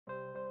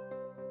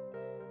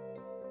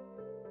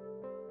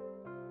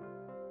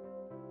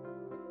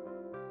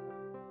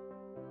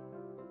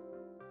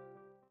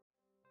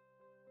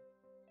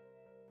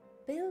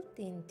Built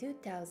in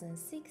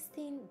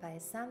 2016 by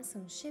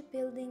Samsung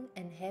Shipbuilding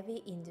and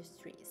Heavy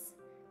Industries,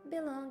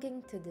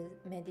 belonging to the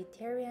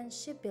Mediterranean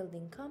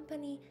Shipbuilding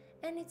Company,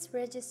 and it's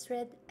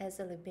registered as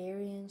a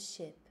Liberian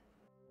ship.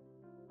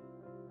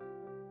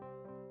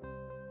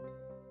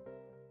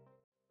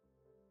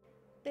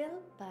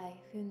 Built by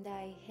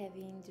Hyundai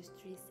Heavy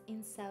Industries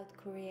in South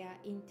Korea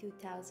in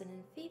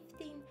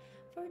 2015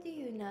 for the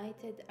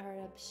United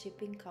Arab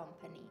Shipping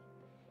Company.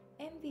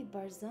 MV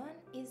Barzan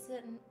is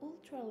an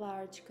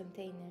ultra-large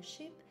container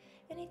ship,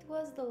 and it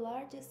was the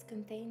largest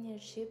container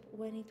ship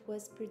when it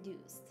was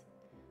produced.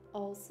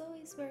 Also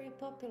is very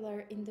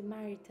popular in the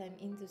maritime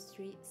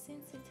industry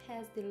since it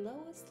has the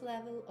lowest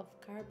level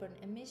of carbon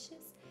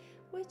emissions,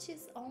 which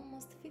is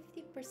almost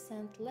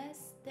 50%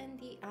 less than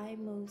the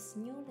IMO's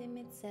new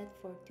limit set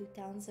for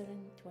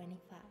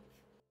 2025.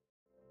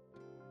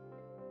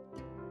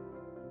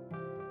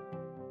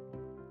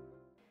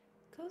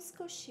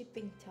 COSCO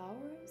Shipping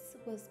Towers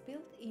was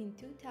built in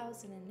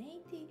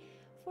 2080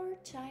 for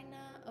China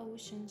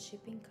Ocean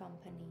Shipping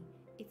Company.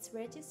 It's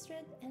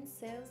registered and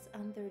sails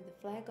under the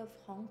flag of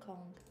Hong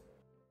Kong.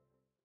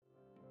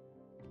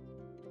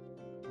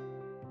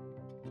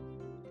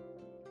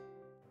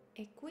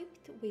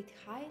 Equipped with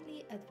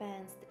highly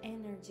advanced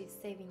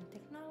energy-saving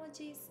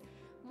technologies,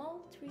 Mall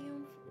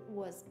Triumph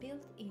was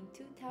built in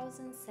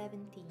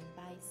 2017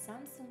 by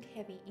Samsung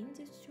Heavy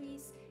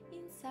Industries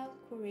in South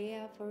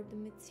Korea for the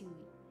Mitsui.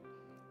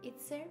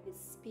 Its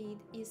service speed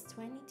is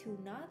 22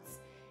 knots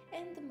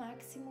and the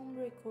maximum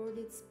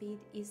recorded speed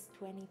is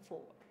 24.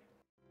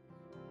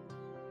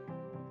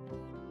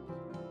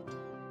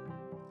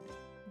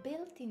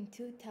 Built in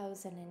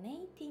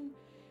 2018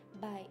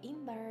 by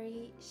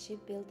Imbari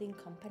Shipbuilding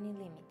Company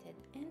Limited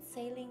and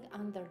sailing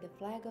under the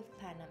flag of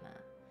Panama.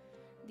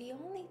 The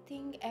only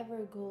thing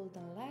ever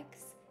Golden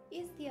lacks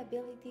is the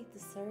ability to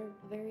serve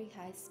very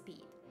high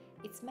speed.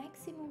 Its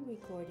maximum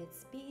recorded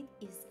speed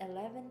is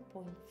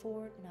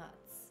 11.4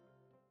 knots.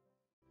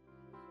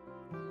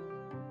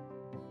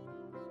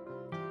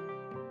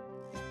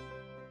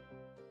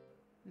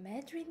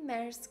 Madrid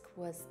Maersk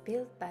was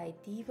built by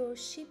Devo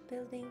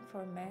Shipbuilding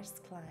for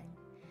Maersk Line.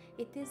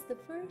 It is the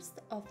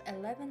first of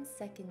 11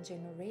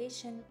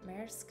 second-generation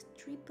Maersk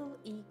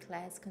Triple-E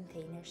class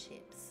container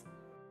ships.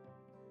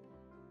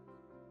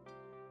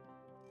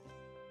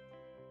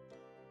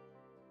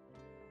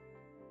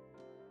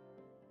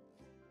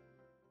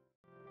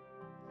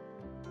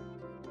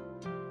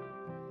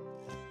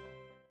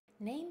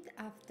 Named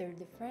after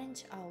the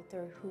French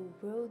author who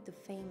wrote the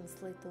famous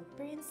Little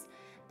Prince,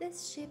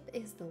 this ship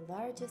is the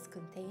largest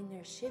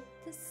container ship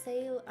to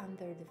sail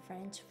under the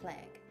French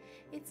flag.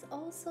 It's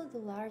also the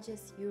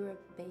largest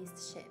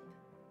Europe-based ship.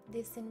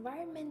 This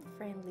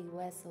environment-friendly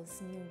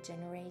vessel's new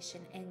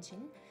generation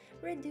engine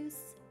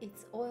reduced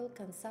its oil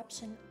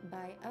consumption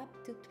by up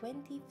to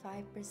 25%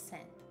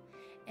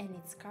 and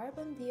its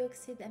carbon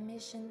dioxide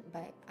emission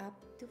by up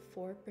to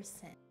 4%.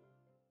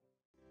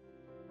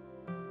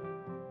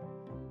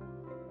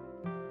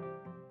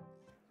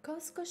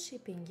 COSCO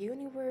Shipping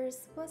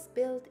Universe was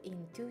built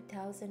in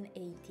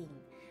 2018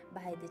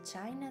 by the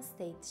China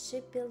State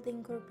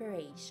Shipbuilding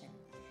Corporation,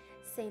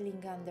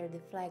 sailing under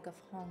the flag of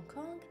Hong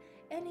Kong,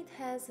 and it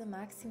has a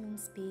maximum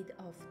speed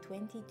of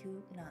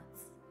 22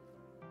 knots.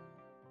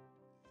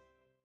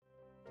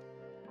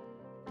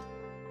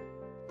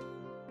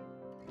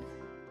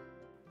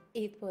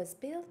 It was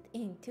built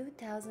in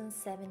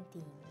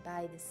 2017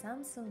 by the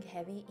Samsung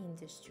Heavy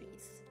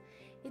Industries.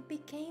 It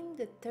became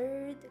the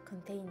third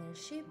container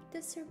ship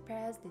to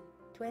surpass the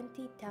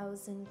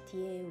 20,000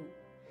 TEU.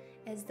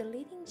 As the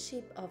leading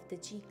ship of the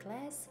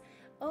G-Class,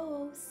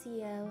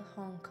 OOCL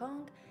Hong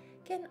Kong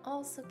can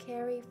also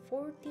carry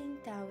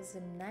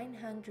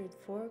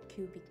 14,904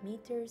 cubic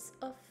meters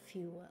of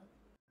fuel.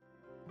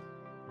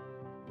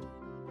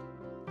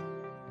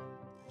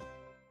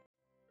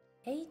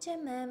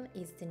 HMM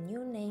is the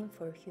new name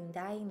for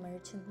Hyundai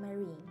Merchant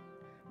Marine.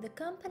 The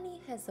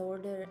company has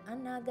ordered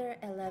another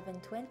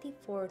 11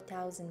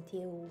 24,000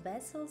 TEU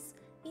vessels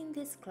in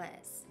this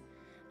class.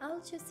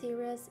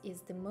 Algeciras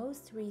is the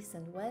most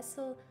recent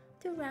vessel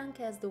to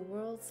rank as the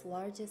world's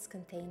largest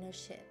container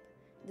ship.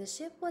 The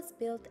ship was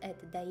built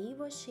at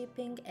Daewoo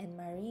Shipping and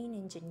Marine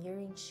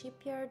Engineering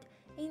Shipyard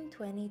in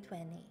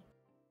 2020.